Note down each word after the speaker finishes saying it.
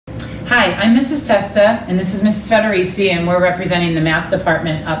Hi, I'm Mrs. Testa, and this is Mrs. Federici, and we're representing the math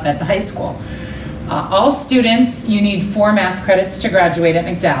department up at the high school. All students, you need 4 math credits to graduate at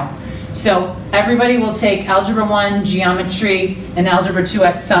McDowell. So everybody will take Algebra 1, Geometry, and Algebra 2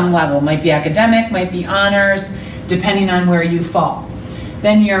 at some level. Might be academic, might be honors, depending on where you fall.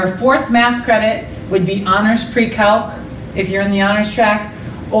 Then your 4th math credit would be Honors Pre-Calc, if you're in the honors track,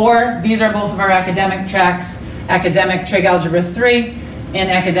 or these are both of our academic tracks, Academic Trig Algebra 3, and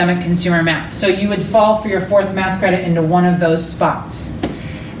Academic Consumer Math. So you would fall for your 4th math credit into one of those spots.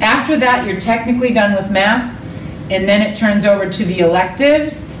 After that, you're technically done with math, and then it turns over to the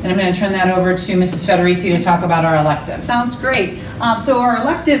electives, and I'm going to turn that over to Mrs. Federici to talk about our electives. Sounds great. So our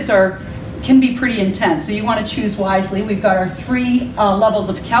electives can be pretty intense, so you want to choose wisely. We've got our 3 levels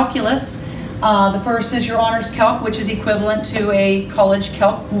of calculus. The first is your honors calc, which is equivalent to a college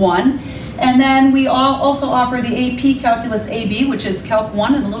Calc 1. And then we also offer the AP Calculus AB, which is Calc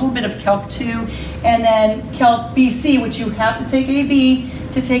 1 and a little bit of Calc 2. And then Calc BC, which you have to take AB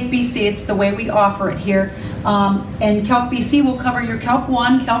to take BC. It's the way we offer it here. And Calc BC will cover your Calc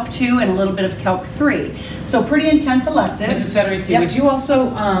 1, Calc 2, and a little bit of Calc 3. So pretty intense electives. Mrs. Federici, would you also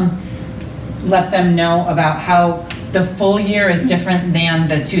let them know about how the full year is different than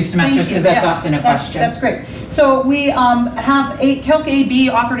the 2 semesters, because that's often a question. That's great. So we have Calc AB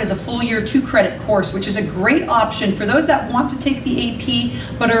offered as a full year 2-credit course, which is a great option for those that want to take the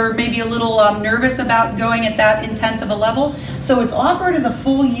AP but are maybe a little nervous about going at that intensive a level. So it's offered as a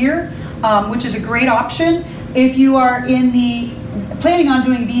full year, which is a great option. If you are planning on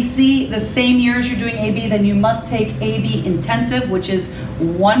doing BC the same year as you're doing AB, then you must take AB Intensive, which is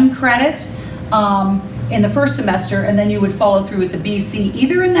 1 credit. In the first semester, and then you would follow through with the BC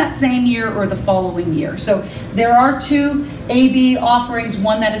either in that same year or the following year. So there are 2 AB offerings,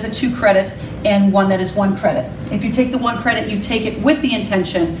 one that is a 2-credit and one that is 1 credit. If you take the 1 credit, you take it with the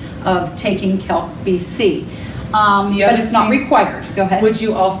intention of taking Calc BC. But it's not required. Go ahead. Would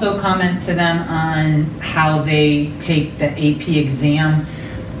you also comment to them on how they take the AP exam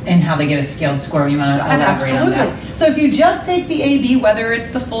and how they get a scaled score? You want to elaborate on that? Absolutely. So if you just take the AB, whether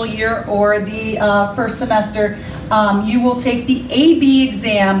it's the full year or the first semester, you will take the AB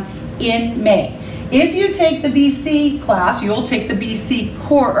exam in May. If you take the BC class, you'll take the BC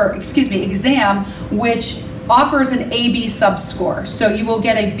exam, which offers an AB subscore. So you will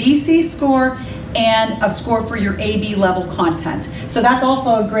get a BC score and a score for your AB level content. So that's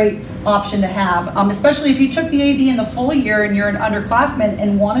also a great option to have, especially if you took the AB in the full year and you're an underclassman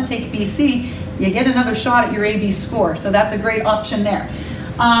and want to take BC, you get another shot at your AB score. So that's a great option there.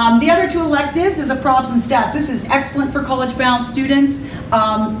 The other 2 electives is a probs and stats. This is excellent for college-bound students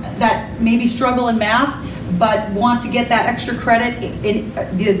that maybe struggle in math but want to get that extra credit,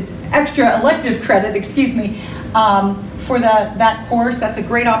 the extra elective credit, for that course. That's a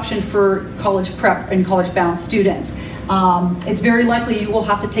great option for college prep and college-bound students. It's very likely you will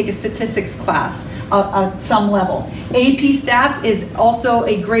have to take a statistics class at some level. AP Stats is also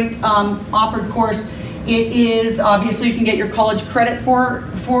a great offered course. It is, obviously you can get your college credit for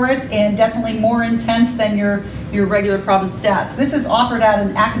it, and definitely more intense than your regular prob and stats. This is offered at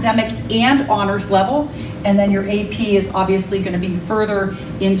an academic and honors level, and then your AP is obviously going to be further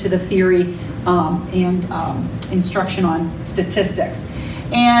into the theory and instruction on statistics.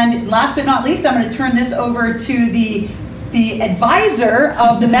 And last but not least, I'm going to turn this over to the advisor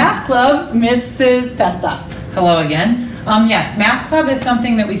of the Math Club, Mrs. Testa. Hello again. Yes, Math Club is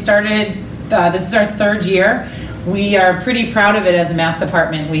something that we started, this is our 3rd year. We are pretty proud of it as a math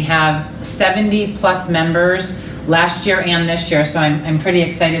department. We have 70+ members last year and this year, so I'm pretty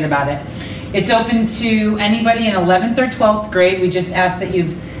excited about it. It's open to anybody in 11th or 12th grade. We just ask that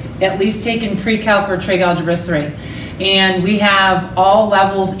you've at least taken Pre-Calc or Trig Algebra 3. And we have all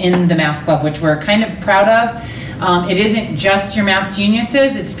levels in the Math Club, which we're kind of proud of. It isn't just your math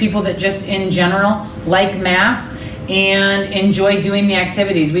geniuses, it's people that just in general like math and enjoy doing the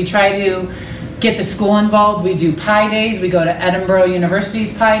activities. We try to get the school involved. We do Pi Days. We go to Edinburgh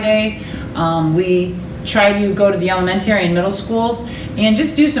University's Pi Day. We try to go to the elementary and middle schools and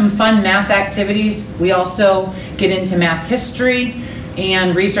just do some fun math activities. We also get into math history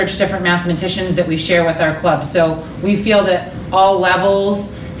and research different mathematicians that we share with our club. So we feel that all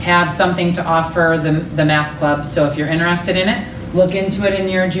levels have something to offer the Math Club. So if you're interested in it, look into it in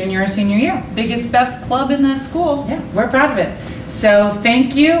your junior or senior year. Biggest, best club in the school. Yeah, we're proud of it. So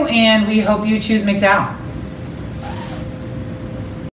thank you, and we hope you choose McDowell.